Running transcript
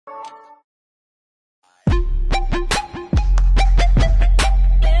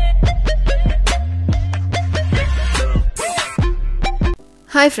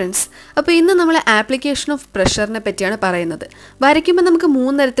Hi friends, അപ്പോൾ ഇന്ന് നമ്മൾ ആപ്ലിക്കേഷൻ ഓഫ് പ്രഷറിനെ പറ്റിയാണ് പറയുന്നത്. വരയ്ക്കുമ്പോൾ നമുക്ക്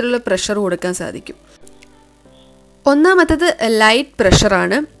മൂന്ന് തരത്തിലുള്ള പ്രഷർ കൊടുക്കാൻ സാധിക്കും. ഒന്നാമത്തേത് ലൈറ്റ്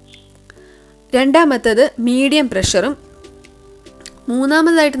പ്രഷറാണ്, രണ്ടാമത്തേത് മീഡിയം പ്രഷറും,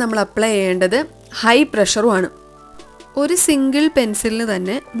 മൂന്നാമതായിട്ട് നമ്മൾ അപ്ലൈ ചെയ്യേണ്ടത് ഹൈ പ്രഷറുമാണ്. ഒരു സിംഗിൾ പെൻസിലിന്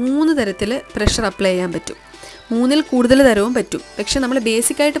തന്നെ മൂന്ന് തരത്തിൽ പ്രഷർ അപ്ലൈ ചെയ്യാൻ പറ്റും. മൂന്നിൽ കൂടുതൽ തരവും പറ്റും. പക്ഷെ നമ്മൾ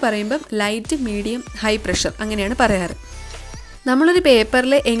ബേസിക്കായിട്ട് പറയുമ്പോൾ ലൈറ്റ്, മീഡിയം, ഹൈ പ്രഷർ അങ്ങനെയാണ് പറയാറ്. നമ്മളൊരു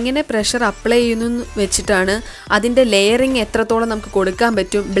പേപ്പറിൽ എങ്ങനെ പ്രഷർ അപ്ലൈ ചെയ്യുന്നു വെച്ചിട്ടാണ് അതിൻ്റെ ലെയറിങ് എത്രത്തോളം നമുക്ക് കൊടുക്കാൻ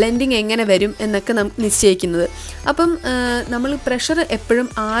പറ്റും, ബ്ലെൻഡിങ് എങ്ങനെ വരും എന്നൊക്കെ നമുക്ക് നിശ്ചയിക്കുന്നത്. അപ്പം നമ്മൾ പ്രഷർ എപ്പോഴും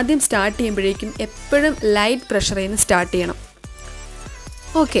ആദ്യം സ്റ്റാർട്ട് ചെയ്യുമ്പോഴേക്കും എപ്പോഴും ലൈറ്റ് പ്രഷറിൽ നിന്ന് സ്റ്റാർട്ട് ചെയ്യണം.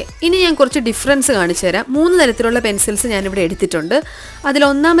 ഓക്കെ, ഇനി ഞാൻ കുറച്ച് ഡിഫറൻസ് കാണിച്ചു തരാം. മൂന്ന് തരത്തിലുള്ള പെൻസിൽസ് ഞാനിവിടെ എടുത്തിട്ടുണ്ട്.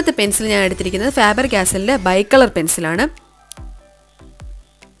 അതിലൊന്നാമത്തെ പെൻസിൽ ഞാൻ എടുത്തിരിക്കുന്നത് ഫാബർ-കാസലിൻ്റെ ബൈകളർ പെൻസിലാണ്.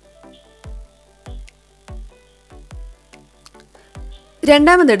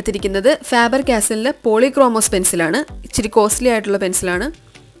 രണ്ടാമത് എടുത്തിരിക്കുന്നത് ഫാബർ-കാസലിൻ്റെ പോളിക്രോമോസ് പെൻസിലാണ്. ഇച്ചിരി കോസ്റ്റ്ലി ആയിട്ടുള്ള പെൻസിലാണ്.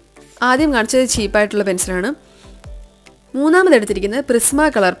 ആദ്യം കാണിച്ചത് ചീപ്പായിട്ടുള്ള പെൻസിലാണ്. മൂന്നാമത് എടുത്തിരിക്കുന്നത്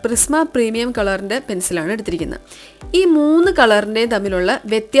പ്രിസ്മ പ്രീമിയം കളറിൻ്റെ പെൻസിലാണ് എടുത്തിരിക്കുന്നത്. ഈ മൂന്ന് കളറിൻ്റെയും തമ്മിലുള്ള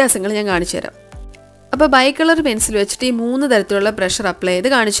വ്യത്യാസങ്ങൾ ഞാൻ കാണിച്ചു തരാം. അപ്പോൾ ബൈകളർ പെൻസിൽ വെച്ചിട്ട് ഈ മൂന്ന് തരത്തിലുള്ള പ്രഷർ അപ്ലൈ ചെയ്ത്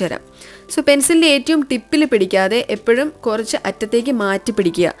കാണിച്ചു തരാം. സോ പെൻസിലിൻ്റെ ഏറ്റവും ടിപ്പിൽ പിടിക്കാതെ എപ്പോഴും കുറച്ച് അറ്റത്തേക്ക് മാറ്റി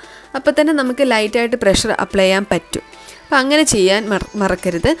പിടിക്കുക. അപ്പോൾ തന്നെ നമുക്ക് ലൈറ്റായിട്ട് പ്രഷർ അപ്ലൈ ചെയ്യാൻ പറ്റും. അപ്പം അങ്ങനെ ചെയ്യാൻ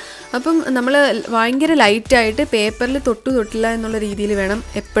മറക്കരുത്. അപ്പം നമ്മൾ ഭയങ്കര ലൈറ്റായിട്ട് പേപ്പറിൽ തൊട്ടില്ല എന്നുള്ള രീതിയിൽ വേണം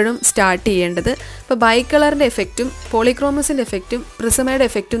എപ്പോഴും സ്റ്റാർട്ട് ചെയ്യേണ്ടത്. ഇപ്പോൾ ബൈകളറിൻ്റെ എഫക്റ്റും പോളിക്രോമസിൻ്റെ എഫക്റ്റും പ്രിസമയുടെ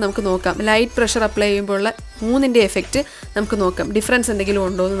എഫക്റ്റും നമുക്ക് നോക്കാം. ലൈറ്റ് പ്രഷർ അപ്ലൈ ചെയ്യുമ്പോഴുള്ള മൂന്നിൻ്റെ എഫക്റ്റ് നമുക്ക് നോക്കാം. ഡിഫറൻസ് എന്തെങ്കിലും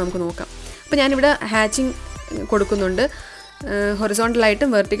ഉണ്ടോ എന്ന് നമുക്ക് നോക്കാം. അപ്പോൾ ഞാനിവിടെ ഹാച്ചിങ് കൊടുക്കുന്നുണ്ട്. ഹൊറിസോണ്ടലായിട്ടും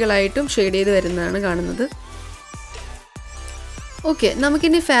വെർട്ടിക്കലായിട്ടും ഷെയ്ഡ് ചെയ്ത് വരുന്നതാണ് കാണുന്നത്. ഓക്കെ,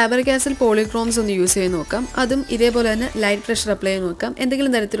 നമുക്കിനി ഫാബർ-കാസൽ പോളിക്രോംസ് ഒന്ന് യൂസ് ചെയ്ത് നോക്കാം. അതും ഇതേപോലെ തന്നെ ലൈറ്റ് പ്രഷർ അപ്ലൈ ചെയ്ത് നോക്കാം.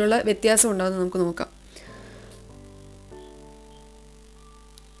 എന്തെങ്കിലും തരത്തിലുള്ള വ്യത്യാസം ഉണ്ടാകുമെന്ന് നമുക്ക് നോക്കാം.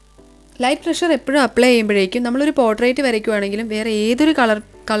 ലൈറ്റ് പ്രഷർ എപ്പോഴും അപ്ലൈ ചെയ്യുമ്പോഴേക്കും നമ്മളൊരു പോർട്രേറ്റ് വരയ്ക്കുകയാണെങ്കിലും വേറെ ഏതൊരു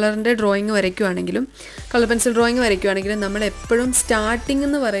കളറിൻ്റെ ഡ്രോയിങ് വരയ്ക്കുകയാണെങ്കിലും കളർ പെൻസിൽ ഡ്രോയിങ് വരയ്ക്കുകയാണെങ്കിലും നമ്മൾ എപ്പോഴും സ്റ്റാർട്ടിംഗ്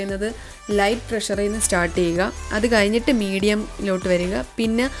എന്ന് പറയുന്നത് ലൈറ്റ് പ്രഷറിൽ നിന്ന് സ്റ്റാർട്ട് ചെയ്യുക. അത് കഴിഞ്ഞിട്ട് മീഡിയമിലോട്ട് വരിക,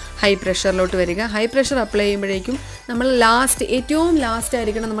 പിന്നെ ഹൈ പ്രഷറിലോട്ട് വരിക. ഹൈ പ്രഷർ അപ്ലൈ ചെയ്യുമ്പോഴേക്കും നമ്മൾ ഏറ്റവും ലാസ്റ്റ്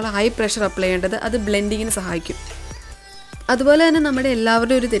ആയിരിക്കണം നമ്മൾ ഹൈ പ്രഷർ അപ്ലൈ ചെയ്യേണ്ടത്. അത് ബ്ലെൻഡിങ്ങിന് സഹായിക്കും. അതുപോലെ തന്നെ നമ്മുടെ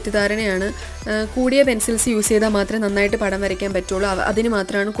എല്ലാവരുടെയും ഒരു തെറ്റിദ്ധാരണയാണ് കൂടിയ പെൻസിൽസ് യൂസ് ചെയ്താൽ മാത്രമേ നന്നായിട്ട് പടം വരയ്ക്കാൻ പറ്റുള്ളൂ, അതിന്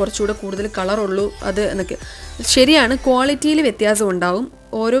മാത്രമാണ് കുറച്ചുകൂടെ കൂടുതൽ കളറുള്ളൂ അത് എന്നൊക്കെ. ശരിയാണ്, ക്വാളിറ്റിയിൽ വ്യത്യാസം ഉണ്ടാവും.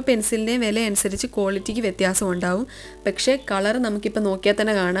 ഓരോ പെൻസിലിൻ്റെയും വില അനുസരിച്ച് ക്വാളിറ്റിക്ക് വ്യത്യാസം ഉണ്ടാവും. പക്ഷേ കളർ നമുക്കിപ്പോൾ നോക്കിയാൽ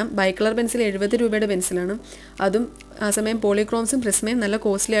തന്നെ കാണാം. ബൈകളർ പെൻസിൽ 70 രൂപയുടെ പെൻസിലാണ്. അതും ആ സമയം പോളിക്രോംസും പ്രിസ്മയും നല്ല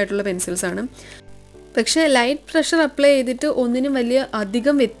കോസ്റ്റ്ലി ആയിട്ടുള്ള പെൻസിൽസാണ്. പക്ഷേ ലൈറ്റ് പ്രഷർ അപ്ലൈ ചെയ്തിട്ട് ഒന്നിനും വലിയ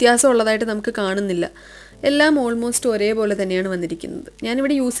അധികം വ്യത്യാസം ഉള്ളതായിട്ട് നമുക്ക് കാണുന്നില്ല. എല്ലാം ഓൾമോസ്റ്റ് ഒരേപോലെ തന്നെയാണ് വന്നിരിക്കുന്നത്.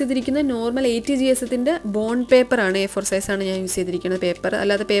 ഞാനിവിടെ യൂസ് ചെയ്തിരിക്കുന്നത് നോർമൽ 80 GSത്തിൻ്റെ ബോണ്ട് പേപ്പറാണ്. A4 സൈസാണ് ഞാൻ യൂസ് ചെയ്തിരിക്കുന്നത് പേപ്പർ.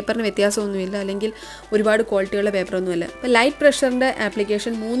 അല്ലാതെ പേപ്പറിന് വ്യത്യാസമൊന്നുമില്ല, അല്ലെങ്കിൽ ഒരുപാട് ക്വാളിറ്റിയുള്ള പേപ്പറൊന്നുമില്ല. അപ്പോൾ ലൈറ്റ് പ്രഷറിൻ്റെ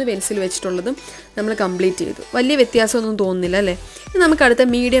ആപ്ലിക്കേഷൻ 3 പെൻസിൽ വെച്ചിട്ടുള്ളതും നമ്മൾ കംപ്ലീറ്റ് ചെയ്തു. വലിയ വ്യത്യാസമൊന്നും തോന്നുന്നില്ല അല്ലേ? ഇനി നമുക്ക്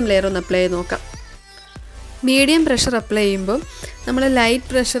അടുത്ത മീഡിയം ലെയർ ഒന്ന് അപ്ലൈ ചെയ്ത് നോക്കാം. മീഡിയം പ്രഷർ അപ്ലൈ ചെയ്യുമ്പോൾ നമ്മൾ ലൈറ്റ്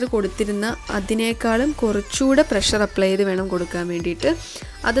പ്രഷർ കൊടുത്തിരുന്ന അതിനേക്കാളും കുറച്ചുകൂടെ പ്രഷർ അപ്ലൈ ചെയ്ത് വേണം കൊടുക്കാൻ വേണ്ടിയിട്ട്.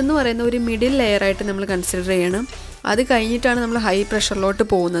 അതെന്ന് പറയുന്ന ഒരു മിഡിൽ ലെയറായിട്ട് നമ്മൾ കൺസിഡർ ചെയ്യണം. അത് കഴിഞ്ഞിട്ടാണ് നമ്മൾ ഹൈ പ്രഷറിലോട്ട്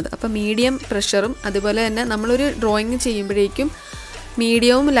പോകുന്നത്. അപ്പോൾ മീഡിയം പ്രഷറും അതുപോലെ തന്നെ നമ്മളൊരു ഡ്രോയിങ് ചെയ്യുമ്പോഴേക്കും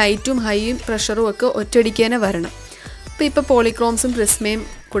മീഡിയവും ലൈറ്റും ഹൈയും പ്രഷറും ഒക്കെ ഒറ്റയടിക്ക് തന്നെ വരണം. ഇപ്പോൾ പോളിക്രോംസും പ്രിസ്മയും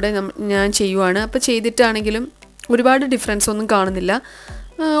കൂടെ ഞാൻ ചെയ്യുവാണ്. അപ്പോൾ ചെയ്തിട്ടാണെങ്കിലും ഒരുപാട് ഡിഫറൻസ് ഒന്നും കാണുന്നില്ല,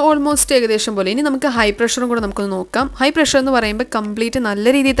 ഓൾമോസ്റ്റ് ഏകദേശം പോലെ. ഇനി നമുക്ക് ഹൈ പ്രഷറും കൂടെ നമുക്കൊന്ന് നോക്കാം. ഹൈ പ്രഷർ എന്ന് പറയുമ്പോൾ കംപ്ലീറ്റ്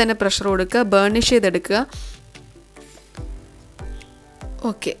നല്ല രീതിയിൽ തന്നെ പ്രഷർ കൊടുക്കുക, ബേണിഷ് ചെയ്തെടുക്കുക.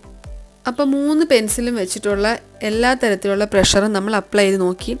 ഓക്കെ, അപ്പോൾ 3 പെൻസിലും വെച്ചിട്ടുള്ള എല്ലാ തരത്തിലുള്ള പ്രഷറും നമ്മൾ അപ്ലൈ ചെയ്ത്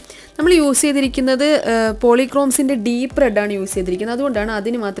നോക്കി. നമ്മൾ യൂസ് ചെയ്തിരിക്കുന്നത് പോളിക്രോംസിൻ്റെ ഡീപ്പ് റെഡാണ് യൂസ് ചെയ്തിരിക്കുന്നത്. അതുകൊണ്ടാണ്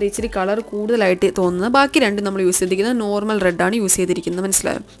അതിന് മാത്രം ഇച്ചിരി കളർ കൂടുതലായിട്ട് തോന്നുന്നത്. ബാക്കി രണ്ടും നമ്മൾ യൂസ് ചെയ്തിരിക്കുന്നത് നോർമൽ റെഡാണ് യൂസ് ചെയ്തിരിക്കുന്നത്.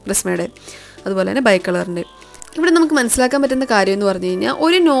 മനസ്സിലായോ? പ്രിസ്മയുടെ അതുപോലെ തന്നെ ബൈകളറിൻ്റെ. ഇവിടെ നമുക്ക് മനസ്സിലാക്കാൻ പറ്റുന്ന കാര്യം എന്ന് പറഞ്ഞു കഴിഞ്ഞാൽ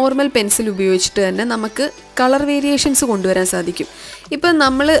ഒരു നോർമൽ പെൻസിൽ ഉപയോഗിച്ചിട്ട് തന്നെ നമുക്ക് കളർ വേരിയേഷൻസ് കൊണ്ടുവരാൻ സാധിക്കും. ഇപ്പം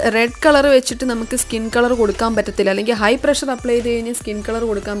നമ്മൾ റെഡ് കളർ വെച്ചിട്ട് നമുക്ക് സ്കിൻ കളർ കൊടുക്കാൻ പറ്റത്തില്ല, അല്ലെങ്കിൽ ഹൈ പ്രഷർ അപ്ലൈ ചെയ്ത് കഴിഞ്ഞാൽ സ്കിൻ കളർ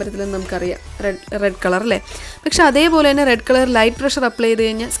കൊടുക്കാൻ പറ്റത്തില്ലെന്ന് നമുക്കറിയാം, റെഡ് കളർ അല്ലേ? പക്ഷേ അതേപോലെ തന്നെ red colour light pressure apply ചെയ്ത്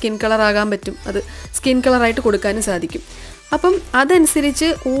കഴിഞ്ഞാൽ സ്കിൻ കളർ ആകാൻ പറ്റും, അത് സ്കിൻ കളറായിട്ട് കൊടുക്കാനും സാധിക്കും. അപ്പം അതനുസരിച്ച്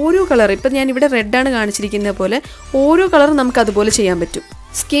ഓരോ കളർ, ഇപ്പം ഞാനിവിടെ റെഡാണ് കാണിച്ചിരിക്കുന്ന പോലെ ഓരോ കളറും നമുക്ക് അതുപോലെ ചെയ്യാൻ പറ്റും.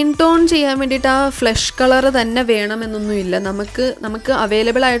 സ്കിൻ ടോൺ ചെയ്യാൻ വേണ്ടിയിട്ട് ആ ഫ്ലഷ് കളർ തന്നെ വേണമെന്നൊന്നുമില്ല. നമുക്ക്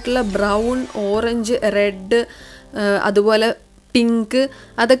അവൈലബിൾ ആയിട്ടുള്ള ബ്രൗൺ, ഓറഞ്ച്, റെഡ്, അതുപോലെ പിങ്ക്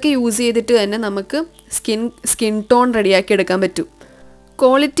അതൊക്കെ യൂസ് ചെയ്തിട്ട് തന്നെ നമുക്ക് സ്കിൻ ടോൺ റെഡിയാക്കി എടുക്കാൻ പറ്റും.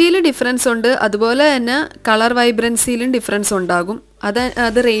 ക്വാളിറ്റിയിൽ ഡിഫറൻസ് ഉണ്ട്, അതുപോലെ തന്നെ കളർ വൈബ്രൻസിയിലും ഡിഫറൻസ് ഉണ്ടാകും.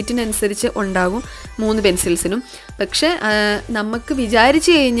 അത് റേറ്റിനനുസരിച്ച് ഉണ്ടാകും 3 പെൻസിൽസിനും. പക്ഷേ നമുക്ക്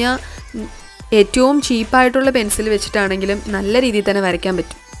വിചാരിച്ചു കഴിഞ്ഞാൽ ഏറ്റവും ചീപ്പായിട്ടുള്ള പെൻസിൽ വെച്ചിട്ടാണെങ്കിലും നല്ല രീതിയിൽ തന്നെ വരയ്ക്കാൻ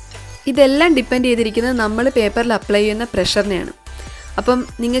പറ്റും. ഇതെല്ലാം ഡിപ്പെൻഡ് ചെയ്തിരിക്കുന്നത് നമ്മൾ പേപ്പറിൽ അപ്ലൈ ചെയ്യുന്ന പ്രഷറിനെയാണ്. അപ്പം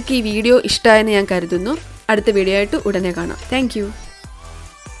നിങ്ങൾക്ക് ഈ വീഡിയോ ഇഷ്ടമായെന്ന് ഞാൻ കരുതുന്നു. അടുത്ത വീഡിയോ ആയിട്ട് ഉടനെ കാണാം. താങ്ക്